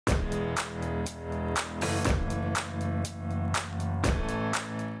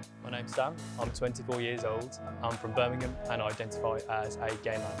Sam, I'm 24 years old, I'm from Birmingham and I identify as a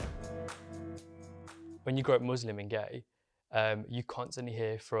gay man. When you grow up Muslim and gay, you constantly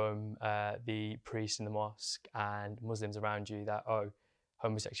hear from the priests in the mosque and Muslims around you that, oh,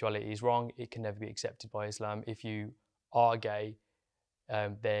 homosexuality is wrong, it can never be accepted by Islam. If you are gay,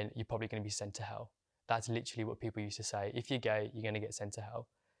 then you're probably going to be sent to hell. That's literally what people used to say. If you're gay, you're going to get sent to hell.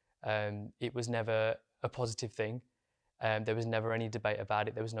 It was never a positive thing. There was never any debate about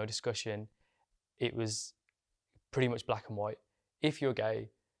it. There was no discussion. It was pretty much black and white. If you're gay,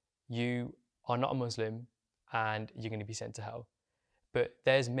 you are not a Muslim and you're going to be sent to hell. But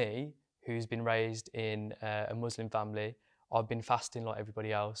there's me, who's been raised in a Muslim family. I've been fasting like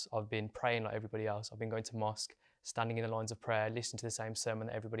everybody else. I've been praying like everybody else. I've been going to mosque, standing in the lines of prayer, listening to the same sermon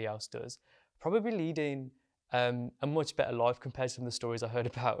that everybody else does. Probably leading a much better life compared to some of the stories I heard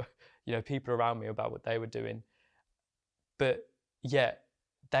about, people around me about what they were doing. But yet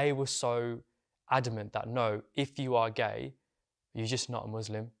they were so adamant that no, if you are gay, you're just not a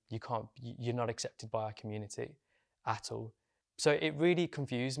Muslim. You're not accepted by our community at all. So it really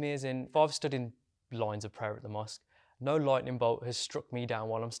confused me, as in, if I've stood in lines of prayer at the mosque, no lightning bolt has struck me down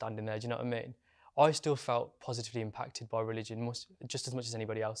while I'm standing there, do you know what I mean? I still felt positively impacted by religion just as much as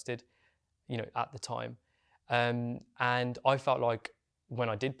anybody else did, at the time. And I felt like when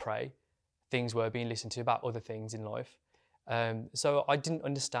I did pray, things were being listened to about other things in life. So I didn't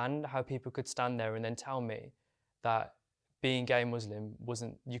understand how people could stand there and then tell me that being gay Muslim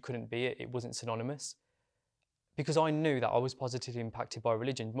you couldn't be it, it wasn't synonymous. Because I knew that I was positively impacted by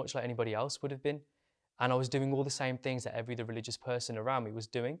religion, much like anybody else would have been. And I was doing all the same things that every other religious person around me was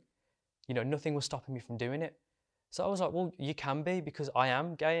doing. Nothing was stopping me from doing it. So I was like, well, you can be, because I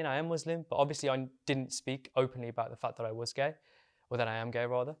am gay and I am Muslim, but obviously I didn't speak openly about the fact that I was gay, or that I am gay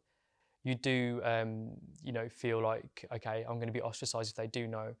rather. You do, feel like, okay, I'm going to be ostracized if they do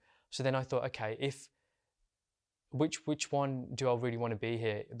know. So then I thought, okay, which one do I really want to be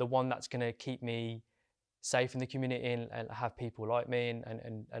here? The one that's going to keep me safe in the community and have people like me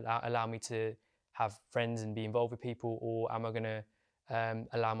and allow me to have friends and be involved with people, or am I going to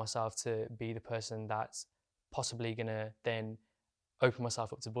allow myself to be the person that's possibly going to then open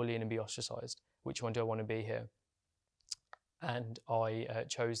myself up to bullying and be ostracized? Which one do I want to be here? And I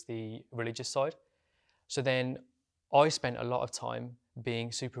chose the religious side. So then I spent a lot of time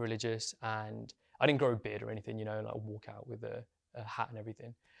being super religious, and I didn't grow a beard or anything, like walk out with a hat and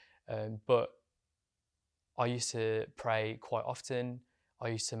everything. But I used to pray quite often. I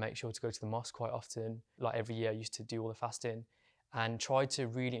used to make sure to go to the mosque quite often. Like every year I used to do all the fasting and tried to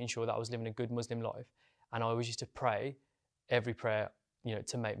really ensure that I was living a good Muslim life. And I always used to pray every prayer,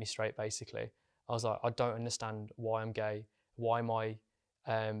 to make me straight, basically. I was like, I don't understand why I'm gay. Why am I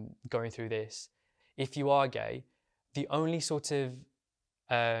going through this? If you are gay, the only sort of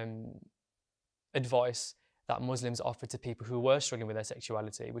advice that Muslims offered to people who were struggling with their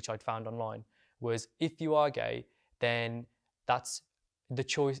sexuality, which I'd found online, was if you are gay, then that's the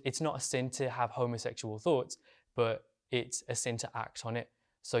choice. It's not a sin to have homosexual thoughts, but it's a sin to act on it.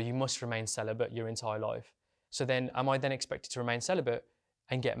 So you must remain celibate your entire life. So then, am I then expected to remain celibate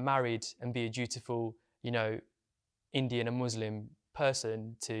and get married and be a dutiful, Indian and Muslim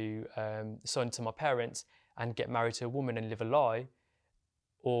person son to my parents, and get married to a woman and live a lie?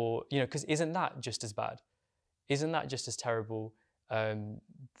 Or, because isn't that just as bad? Isn't that just as terrible to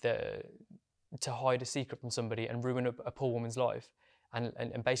hide a secret from somebody and ruin a poor woman's life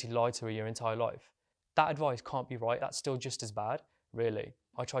and basically lie to her your entire life? That advice can't be right. That's still just as bad, really.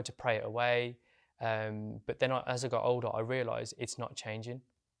 I tried to pray it away, but then as I got older, I realised it's not changing.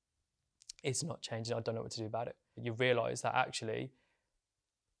 It's not changing. I don't know what to do about it. You realise that actually,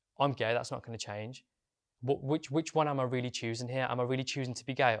 I'm gay, that's not going to change. Which one am I really choosing here? Am I really choosing to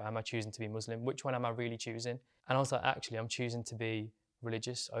be gay, or am I choosing to be Muslim? Which one am I really choosing? And I was like, actually, I'm choosing to be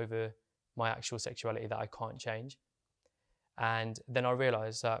religious over my actual sexuality that I can't change. And then I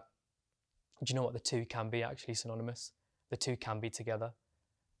realised that, do you know what? The two can be actually synonymous. The two can be together.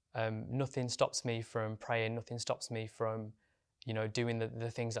 Nothing stops me from praying. Nothing stops me from, doing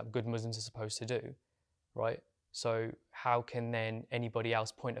the things that good Muslims are supposed to do, right? So how can then anybody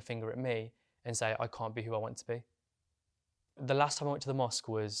else point a finger at me and say I can't be who I want to be? The last time I went to the mosque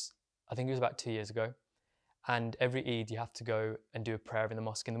was, I think it was about 2 years ago. And every Eid you have to go and do a prayer in the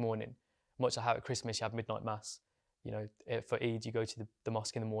mosque in the morning. Much like how at Christmas you have midnight mass. For Eid you go to the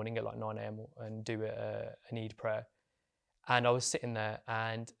mosque in the morning at like 9 a.m. and do an Eid prayer. And I was sitting there,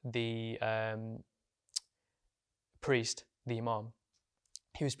 and the priest, the imam,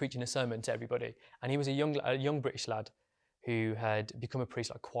 he was preaching a sermon to everybody. And he was a young British lad who had become a priest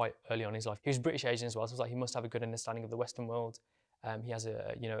like quite early on in his life. He was British Asian as well, so I was like, he must have a good understanding of the Western world He has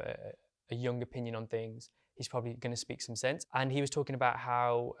a young opinion on things. He's probably going to speak some sense. And he was talking about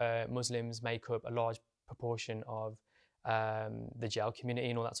how Muslims make up a large proportion of the jail community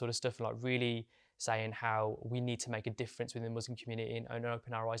and all that sort of stuff, and like really saying how we need to make a difference within the Muslim community and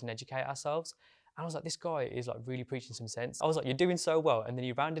open our eyes and educate ourselves. And I was like, this guy is like really preaching some sense. I was like, you're doing so well. And then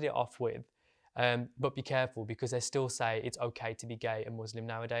he rounded it off with, but be careful, because they still say it's okay to be gay and Muslim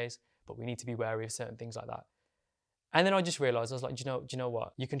nowadays, but we need to be wary of certain things like that. And then I just realised, I was like, do you know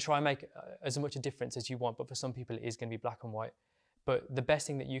what? You can try and make as much a difference as you want, but for some people it is going to be black and white. But the best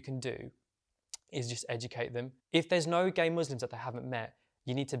thing that you can do is just educate them. If there's no gay Muslims that they haven't met,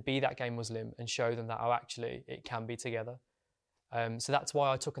 you need to be that gay Muslim and show them that, oh, actually, it can be together. So that's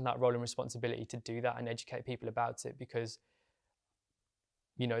why I took on that role and responsibility to do that and educate people about it, because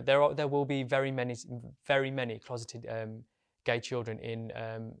there will be very many closeted gay children in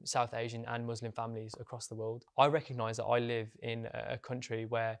South Asian and Muslim families across the world. I recognise that I live in a country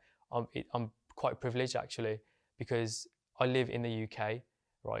where I'm quite privileged, actually, because I live in the UK,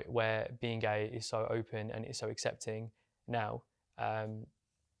 right, where being gay is so open and it's so accepting now.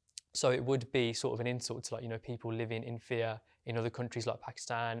 So it would be sort of an insult to, like, people living in fear in other countries like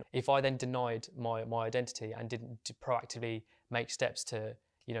Pakistan. If I then denied my identity and didn't proactively make steps to,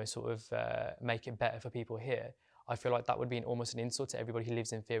 sort of make it better for people here, I feel like that would be almost an insult to everybody who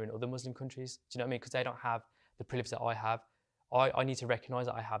lives in fear in other Muslim countries. Do you know what I mean? Because they don't have the privilege that I have. I need to recognise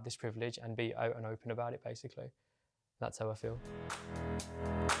that I have this privilege and be out and open about it, basically. That's how I feel.